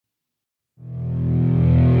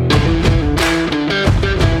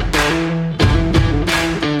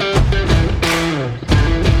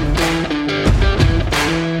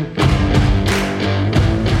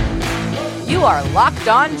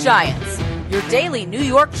LockedOn Giants, your daily New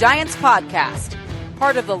York Giants podcast.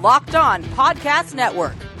 Part of the LockedOn Podcast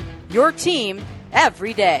Network, your team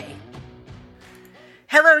every day.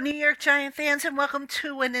 Hello, New York Giant fans, and welcome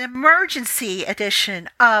to an emergency edition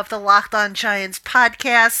of the LockedOn Giants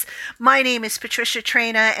podcast. My name is Patricia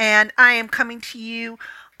Traina, and I am coming to you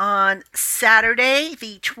on Saturday,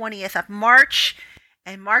 the 20th of March.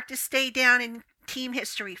 And mark this day down in team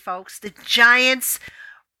history, folks. The Giants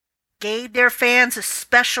gave their fans a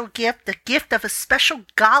special gift, the gift of a special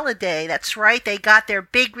Golladay. That's right, they got their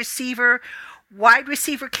big receiver, wide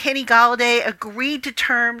receiver Kenny Golladay, agreed to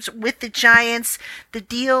terms with the Giants. The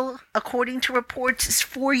deal, according to reports, is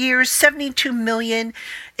 4 years, $72 million.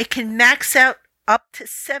 It can max out up to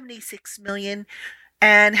 $76 million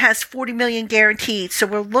and has $40 million guaranteed. So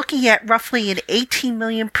we're looking at roughly an $18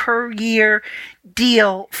 million per year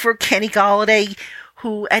deal for Kenny Golladay,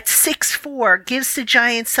 who at 6'4" gives the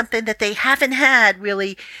Giants something that they haven't had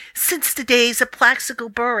really since the days of Plaxico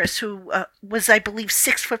Burress, who was, I believe,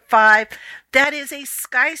 6'5". That is a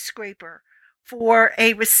skyscraper for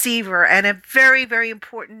a receiver and a very, very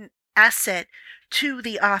important asset to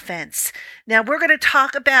the offense. Now, we're going to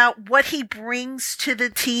talk about what he brings to the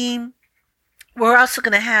team. We're also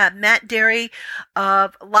going to have Matt Dery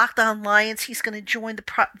of LockedOn Lions. He's going to join the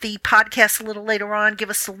podcast a little later on, give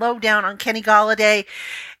us the lowdown on Kenny Golladay,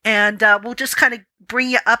 and we'll just kind of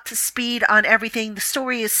bring you up to speed on everything. The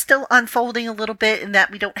story is still unfolding a little bit in that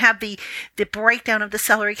we don't have the breakdown of the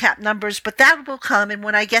salary cap numbers, but that will come, and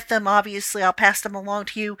when I get them, obviously, I'll pass them along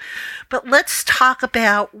to you. But let's talk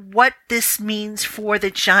about what this means for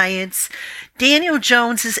the Giants. Daniel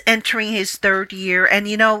Jones is entering his third year, and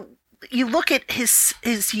you look at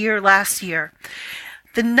his year last year,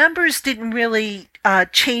 the numbers didn't really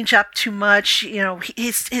change up too much.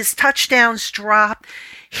 His touchdowns dropped.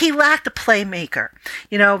 He lacked a playmaker.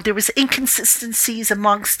 There was inconsistencies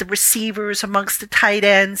amongst the receivers, amongst the tight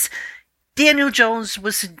ends. Daniel Jones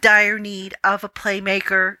was in dire need of a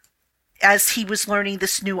playmaker as he was learning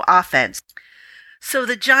this new offense. So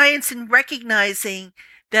the Giants, in recognizing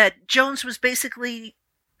that Jones was basically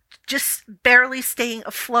just barely staying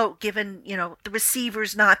afloat, given, the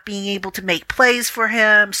receivers not being able to make plays for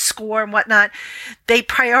him, score and whatnot, they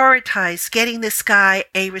prioritized getting this guy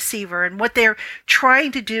a receiver. And what they're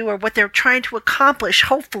trying to do, or what they're trying to accomplish,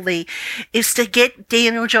 hopefully, is to get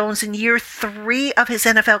Daniel Jones in year 3 of his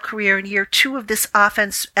NFL career, in year 2 of this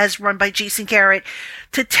offense as run by Jason Garrett,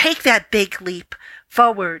 to take that big leap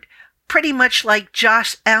forward, pretty much like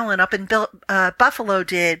Josh Allen up in Buffalo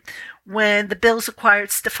did when the Bills acquired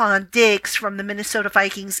Stephon Diggs from the Minnesota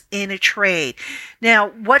Vikings in a trade. Now,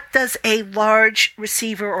 what does a large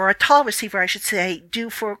receiver, or a tall receiver, I should say, do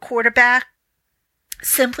for a quarterback?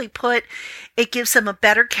 Simply put, it gives him a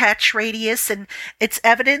better catch radius, and it's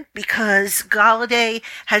evident because Golladay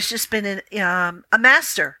has just been a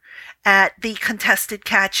master at the contested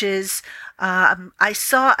catches. I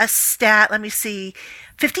saw a stat,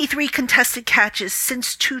 53 contested catches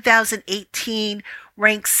since 2018,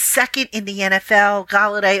 ranks second in the NFL.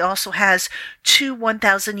 Golladay also has 2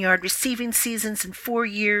 1,000-yard receiving seasons in 4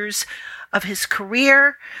 years of his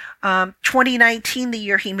career. 2019, the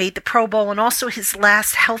year he made the Pro Bowl, and also his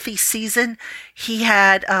last healthy season, he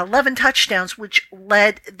had 11 touchdowns, which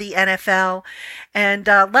led the NFL. And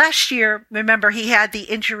last year, remember, he had the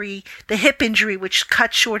hip injury, which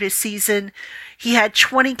cut short his season. He had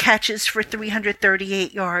 20 catches for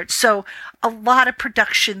 338 yards. So a lot of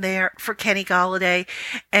production there for Kenny Golladay.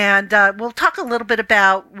 And we'll talk a little bit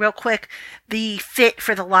about, real quick, the fit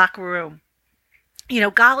for the locker room.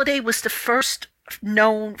 Golladay was the first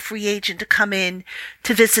known free agent to come in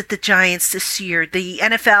to visit the Giants this year. The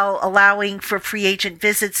NFL allowing for free agent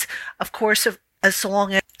visits, of course, as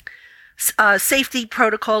long as safety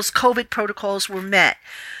protocols, COVID protocols were met.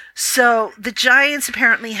 So the Giants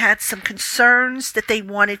apparently had some concerns that they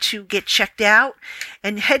wanted to get checked out.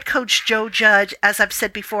 And head coach Joe Judge, as I've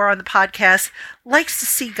said before on the podcast, likes to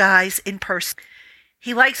see guys in person.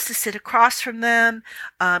 He likes to sit across from them,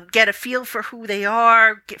 get a feel for who they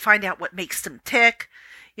are, find out what makes them tick,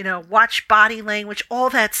 watch body language, all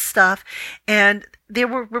that stuff. And there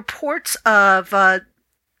were reports of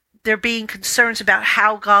there being concerns about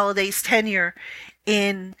how Galladay's tenure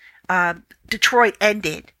in Detroit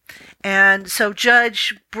ended. And so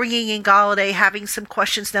Judge bringing in Golladay, having some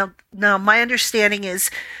questions. Now my understanding is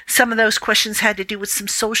some of those questions had to do with some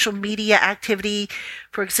social media activity.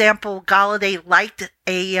 For example, Golladay liked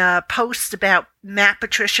a post about Matt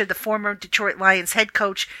Patricia, the former Detroit Lions head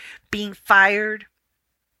coach, being fired.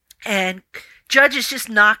 And Judge is just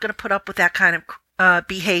not going to put up with that kind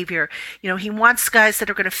behavior. He wants guys that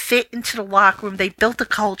are going to fit into the locker room. They built a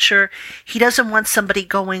culture. He doesn't want somebody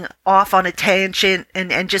going off on a tangent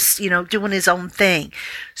and just, doing his own thing.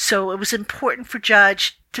 So it was important for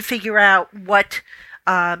Judge to figure out what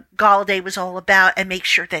Golladay was all about and make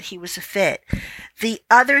sure that he was a fit. The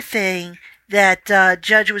other thing that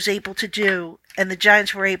Judge was able to do and the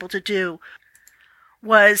Giants were able to do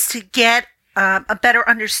was to get a better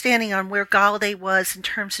understanding on where Golladay was in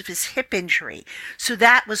terms of his hip injury. So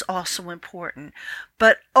that was also important.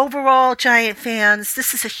 But overall, Giant fans,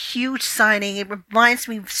 this is a huge signing. It reminds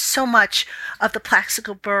me so much of the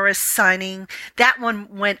Plaxico Burress signing. That one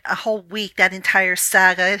went a whole week, that entire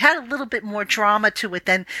saga. It had a little bit more drama to it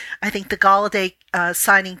than I think the Golladay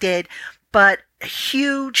signing did. But a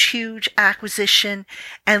huge acquisition.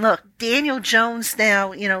 And look, Daniel Jones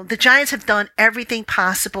now, the Giants have done everything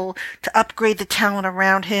possible to upgrade the talent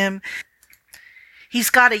around him. He's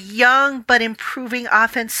got a young but improving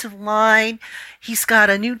offensive line. He's got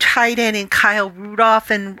a new tight end in Kyle Rudolph.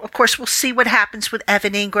 And, of course, we'll see what happens with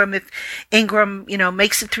Evan Ingram. If Ingram,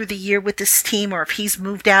 makes it through the year with this team or if he's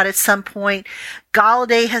moved out at some point.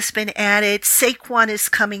 Golladay has been added. Saquon is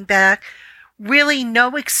coming back. Really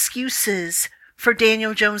no excuses for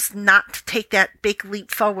Daniel Jones not to take that big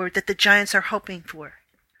leap forward that the Giants are hoping for.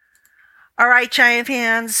 All right, Giant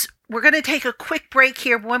fans, we're going to take a quick break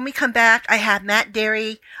here. When we come back, I have Matt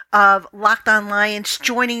Dery of LockedOn Lions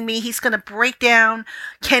joining me. He's going to break down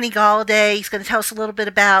Kenny Golladay. He's going to tell us a little bit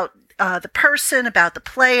about the person, about the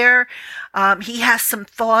player. He has some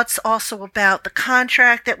thoughts also about the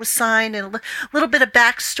contract that was signed and a little bit of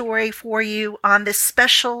backstory for you on this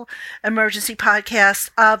special emergency podcast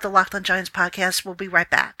of the LockedOn Giants podcast. We'll be right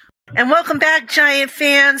back. And welcome back, Giant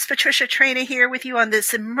fans. Patricia Traina here with you on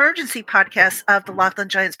this emergency podcast of the LockedOn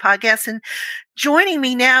Giants podcast. And joining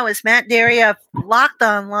me now is Matt Dery of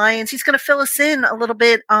LockedOn Lions. He's going to fill us in a little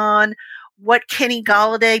bit on what Kenny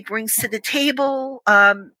Golladay brings to the table,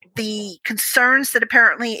 the concerns that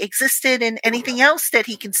apparently existed, and anything else that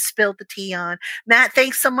he can spill the tea on. Matt,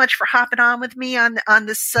 thanks so much for hopping on with me on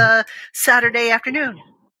this Saturday afternoon.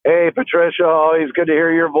 Hey, Patricia, always good to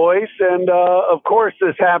hear your voice. And, of course,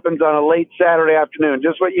 this happens on a late Saturday afternoon,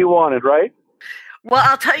 just what you wanted, right? Well,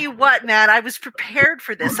 I'll tell you what, Matt, I was prepared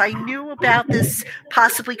for this. I knew about this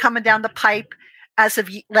possibly coming down the pipe. As of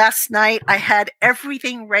last night, I had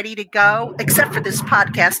everything ready to go, except for this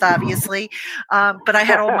podcast, obviously. But I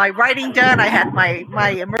had all my writing done. I had my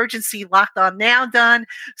emergency Locked On Now done.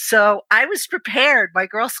 So I was prepared. My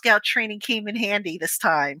Girl Scout training came in handy this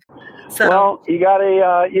time. So, well, you got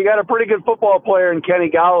a pretty good football player in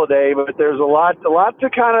Kenny Golladay, but there's a lot to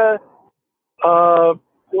kind of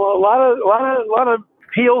a lot of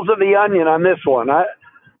peels of the onion on this one.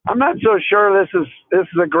 I'm not so sure this is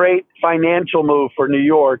a great financial move for New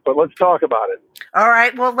York, but let's talk about it. All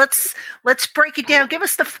right. Well, let's break it down. Give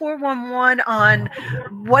us the 411 on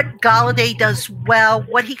what Golladay does well,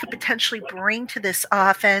 what he could potentially bring to this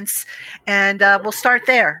offense, and we'll start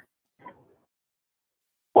there.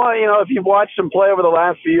 Well, if you've watched him play over the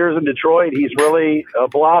last few years in Detroit, he's really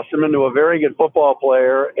blossomed into a very good football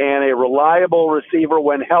player and a reliable receiver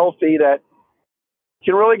when healthy that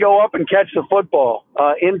can really go up and catch the football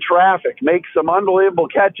in traffic, make some unbelievable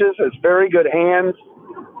catches, has very good hands,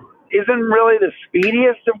 isn't really the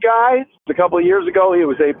speediest of guys. A couple of years ago, he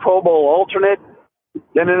was a Pro Bowl alternate,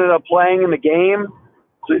 then ended up playing in the game.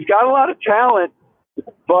 So he's got a lot of talent,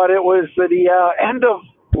 but it was the end of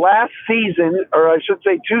last season, or I should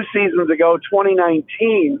say 2 seasons ago,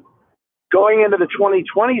 2019, going into the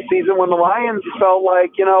 2020 season when the Lions felt like,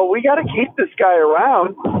 we got to keep this guy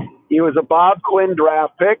around. He was a Bob Quinn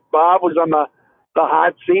draft pick. Bob was on the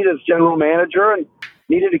hot seat as general manager and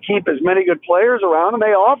needed to keep as many good players around. And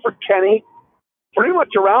they offered Kenny pretty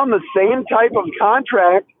much around the same type of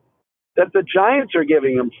contract that the Giants are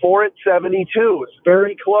giving him, 4 at 72. It's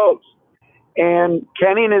very close. And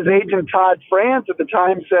Kenny and his agent Todd France at the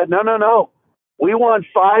time said, no, we want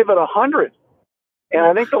 5 at 100. And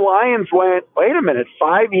I think the Lions went, wait a minute,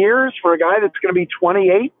 5 years for a guy that's going to be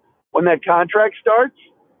 28 when that contract starts?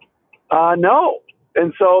 No.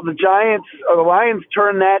 And so the Lions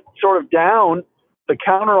turned that sort of down, the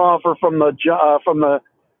counteroffer from the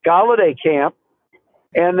Golladay camp.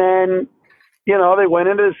 And then, they went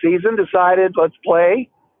into the season, decided let's play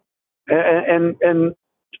and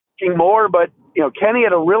more. But, Kenny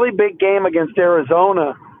had a really big game against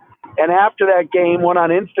Arizona. And after that game, went on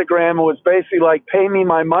Instagram and was basically like, pay me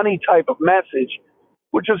my money type of message,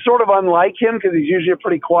 which is sort of unlike him because he's usually a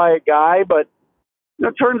pretty quiet guy. But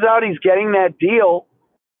it turns out he's getting that deal,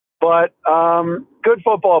 but good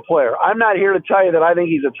football player. I'm not here to tell you that I think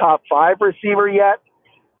he's a top 5 receiver yet,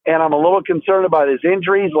 and I'm a little concerned about his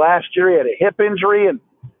injuries. Last year he had a hip injury and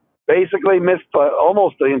basically missed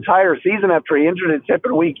almost the entire season after he injured his hip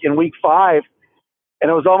in week 5. And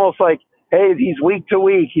it was almost like, hey, he's week to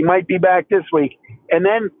week. He might be back this week. And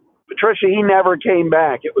then, Patricia, he never came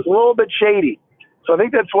back. It was a little bit shady. So I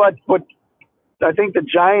think that's what I think the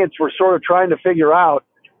Giants were sort of trying to figure out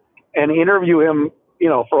and interview him,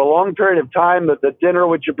 for a long period of time, the dinner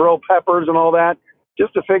with Jabril Peppers and all that,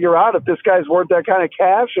 just to figure out if this guy's worth that kind of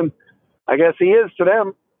cash. And I guess he is to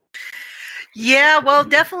them. Yeah, well,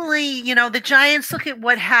 definitely, the Giants look at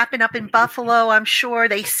what happened up in Buffalo. I'm sure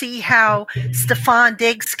they see how Stephon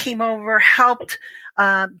Diggs came over, helped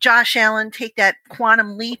Josh Allen take that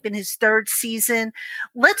quantum leap in his 3rd season.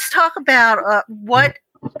 Let's talk about what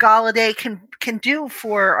Golladay can do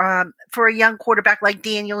for a young quarterback like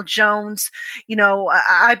Daniel Jones.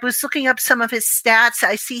 I was looking up some of his stats.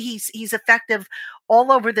 I see he's effective all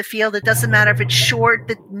over the field. It doesn't matter if it's short,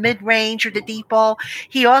 the mid-range, or the deep ball.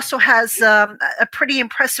 He also has a pretty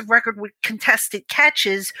impressive record with contested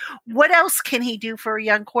catches. What else can he do for a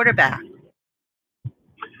young quarterback?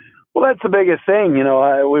 Well, that's the biggest thing.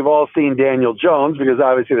 We've all seen Daniel Jones because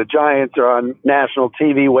obviously the Giants are on national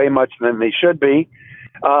TV way much than they should be.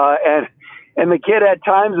 And the kid at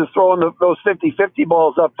times is throwing those 50-50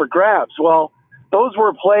 balls up for grabs. Well, those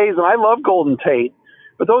were plays, and I love Golden Tate,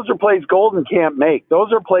 but those are plays Golden can't make.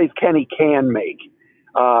 Those are plays Kenny can make.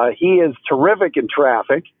 He is terrific in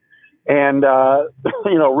traffic and,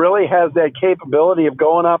 really has that capability of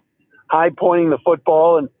going up, high pointing the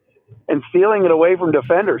football and stealing it away from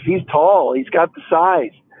defenders. He's tall. He's got the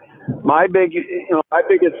size. My biggest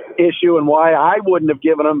issue and why I wouldn't have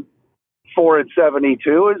given him 4 at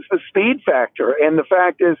 72 is the speed factor. And the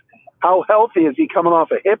fact is, how healthy is he coming off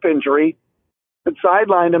a hip injury that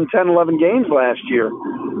sidelined him 10, 11 games last year?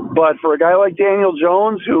 But for a guy like Daniel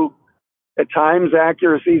Jones, who at times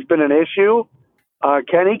accuracy's been an issue,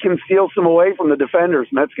 Kenny can steal some away from the defenders,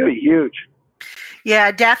 and that's going to be huge.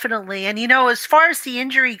 Yeah, definitely. And, as far as the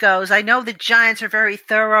injury goes, I know the Giants are very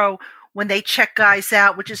thorough when they check guys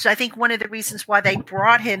out, which is, I think, one of the reasons why they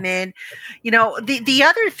brought him in. The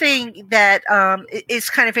other thing that is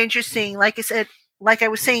kind of interesting, like I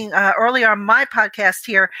was saying earlier on my podcast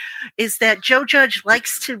here, is that Joe Judge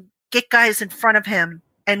likes to get guys in front of him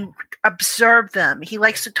and observe them. He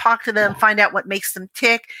likes to talk to them, find out what makes them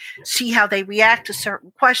tick, see how they react to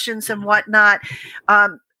certain questions and whatnot.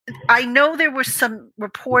 I know there were some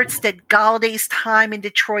reports that Galladay's time in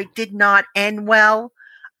Detroit did not end well.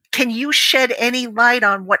 Can you shed any light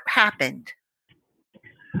on what happened?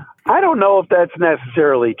 I don't know if that's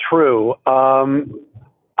necessarily true.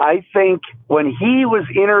 I think when he was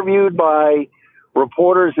interviewed by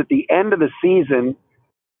reporters at the end of the season,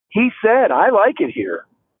 he said, I like it here.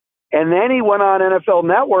 And then he went on NFL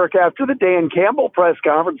Network after the Dan Campbell press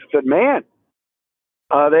conference and said, man,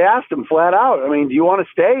 they asked him flat out, do you want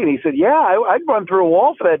to stay? And he said, yeah, I'd run through a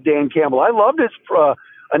wall for that Dan Campbell. I loved his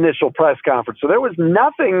initial press conference. So there was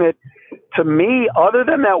nothing that, to me, other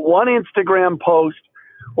than that one Instagram post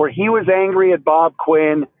where he was angry at Bob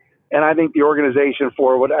Quinn and I think the organization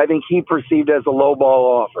for what I think he perceived as a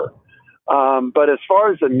lowball offer. But as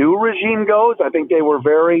far as the new regime goes, I think they were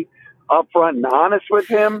very upfront and honest with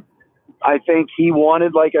him. I think he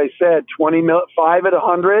wanted, like I said, 5 at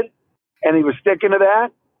 100, and he was sticking to that.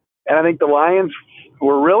 And I think the Lions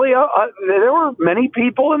were really there were many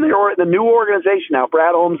people in the new organization now.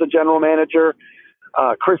 Brad Holmes, the general manager,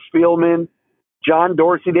 Chris Spielman, John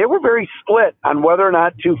Dorsey. They were very split on whether or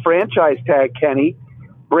not to franchise tag Kenny,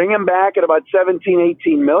 bring him back at about 17,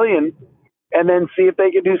 18 million, and then see if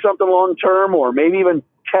they could do something long term, or maybe even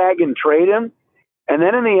tag and trade him. And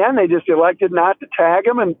then in the end, they just elected not to tag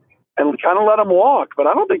him and kind of let him walk. But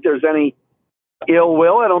I don't think there's any ill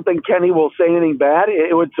will. I don't think Kenny will say anything bad.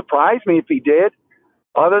 It would surprise me if he did.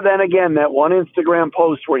 Other than, again, that one Instagram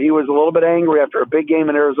post where he was a little bit angry after a big game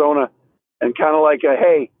in Arizona and kind of like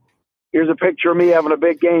hey, here's a picture of me having a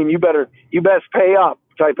big game. You best pay up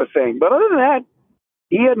type of thing. But other than that,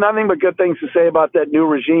 he had nothing but good things to say about that new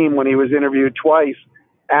regime when he was interviewed twice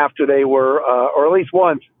after they were, or at least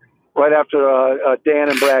once, right after Dan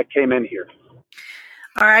and Brad came in here.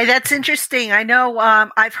 All right, that's interesting. I know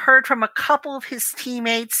I've heard from a couple of his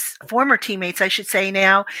teammates, former teammates, I should say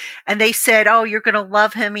now, and they said, oh, you're going to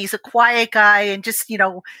love him. He's a quiet guy and just,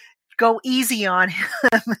 go easy on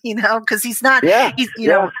him, because he's not,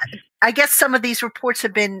 I guess some of these reports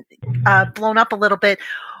have been blown up a little bit.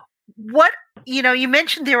 What, you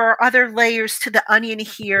mentioned there are other layers to the onion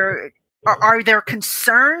here. Are there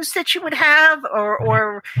concerns that you would have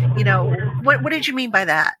or what did you mean by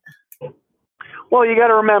that? Well, you got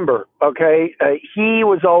to remember, okay, he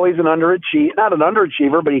was always not an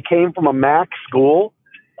underachiever, but he came from a MAC school.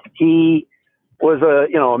 He was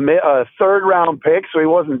a third round pick, so he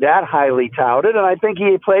wasn't that highly touted. And I think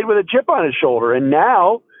he played with a chip on his shoulder. And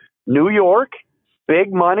now, New York,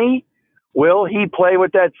 big money. Will he play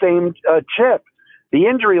with that same chip? The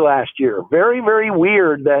injury last year, very, very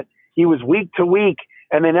weird that he was week to week,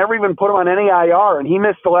 and they never even put him on any IR, and he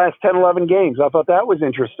missed the last 10, 11 games. I thought that was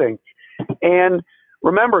interesting. And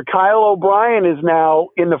remember, Kyle O'Brien is now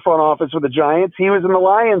in the front office with the Giants. He was in the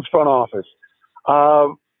Lions front office.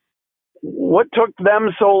 What took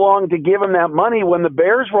them so long to give him that money when the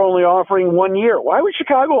Bears were only offering 1 year? Why was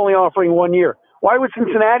Chicago only offering 1 year? Why was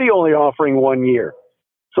Cincinnati only offering 1 year?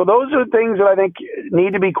 So those are things that I think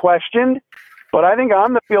need to be questioned. But I think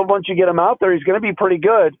on the field, once you get him out there, he's going to be pretty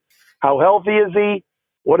good. How healthy is he?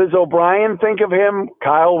 What does O'Brien think of him?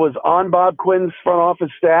 Kyle was on Bob Quinn's front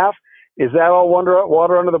office staff. Is that all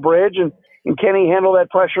water under the bridge? And can he handle that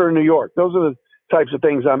pressure in New York? Those are the types of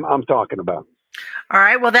things I'm talking about. All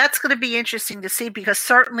right. Well, that's going to be interesting to see because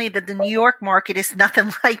certainly the New York market is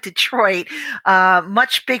nothing like Detroit,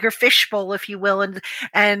 much bigger fishbowl, if you will.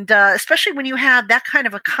 And especially when you have that kind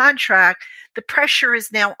of a contract, the pressure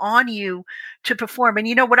is now on you to perform.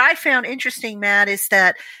 And what I found interesting, Matt, is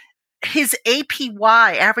that his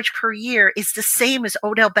APY, average per year, is the same as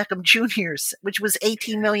Odell Beckham Jr.'s, which was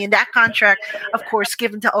 $18 million. That contract, of course,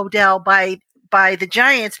 given to Odell by the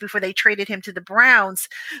Giants before they traded him to the Browns.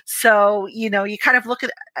 So, you kind of look at,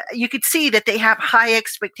 you could see that they have high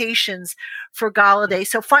expectations for Golladay.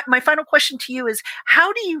 So my final question to you is,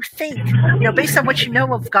 how do you think, based on what you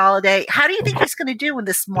know of Golladay, how do you think he's going to do in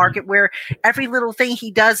this market where every little thing he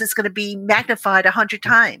does is going to be magnified 100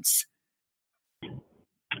 times?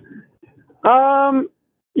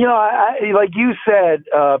 Like you said,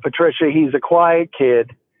 Patricia, he's a quiet kid.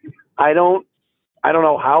 I don't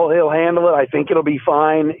know how he'll handle it. I think it'll be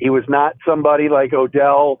fine. He was not somebody like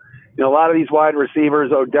Odell. A lot of these wide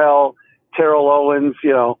receivers, Odell, Terrell Owens,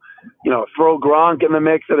 throw Gronk in the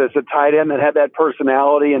mix as a tight end that had that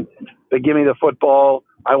personality and they give me the football.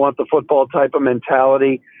 I want the football type of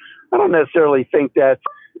mentality. I don't necessarily think that's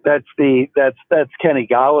Kenny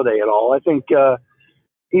Golladay at all. I think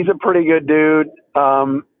he's a pretty good dude.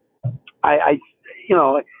 Who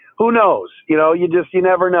knows? You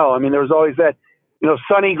never know. I mean, there was always that.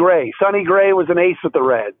 Sonny Gray. Sonny Gray was an ace with the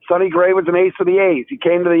Reds. Sonny Gray was an ace with the A's. He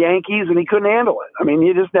came to the Yankees and he couldn't handle it. I mean,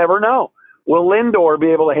 you just never know. Will Lindor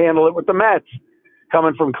be able to handle it with the Mets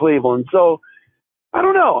coming from Cleveland? So I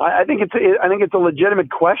don't know. I think it's a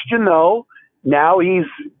legitimate question though. Now he's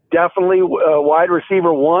definitely a wide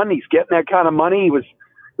receiver one. He's getting that kind of money. He was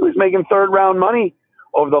making third round money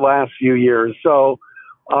over the last few years. So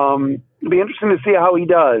it'll be interesting to see how he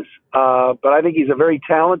does. But I think he's a very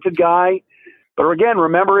talented guy. But again,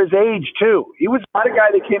 remember his age, too. He was not a guy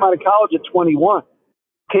that came out of college at 21.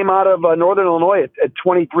 Came out of Northern Illinois at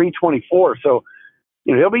 23, 24. So,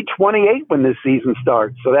 he'll be 28 when this season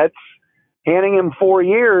starts. So that's handing him 4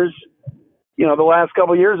 years. The last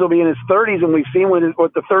couple of years he'll be in his 30s, and we've seen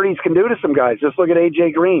what the 30s can do to some guys. Just look at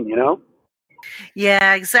A.J. Green,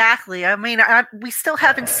 Yeah, exactly. I mean, we still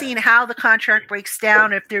haven't seen how the contract breaks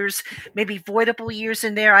down. If there's maybe voidable years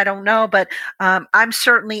in there, I don't know. But I'm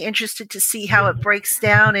certainly interested to see how it breaks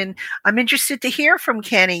down. And I'm interested to hear from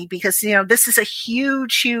Kenny because, this is a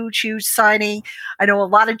huge, huge, huge signing. I know a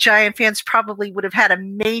lot of Giant fans probably would have had a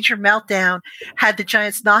major meltdown had the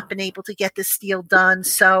Giants not been able to get this deal done.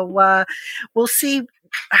 So we'll see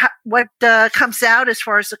what comes out as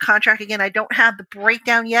far as the contract. Again, I don't have the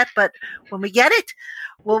breakdown yet, but when we get it,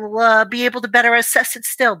 we'll be able to better assess it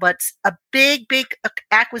still. But a big, big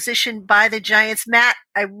acquisition by the Giants. Matt,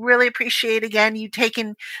 I really appreciate, again, you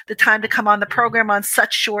taking the time to come on the program on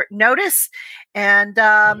such short notice. And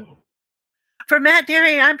for Matt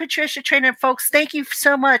Dery, I'm Patricia Trainer. Folks, thank you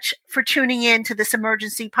so much for tuning in to this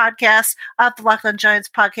emergency podcast of the LockedOn Giants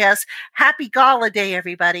podcast. Happy Golladay,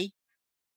 everybody.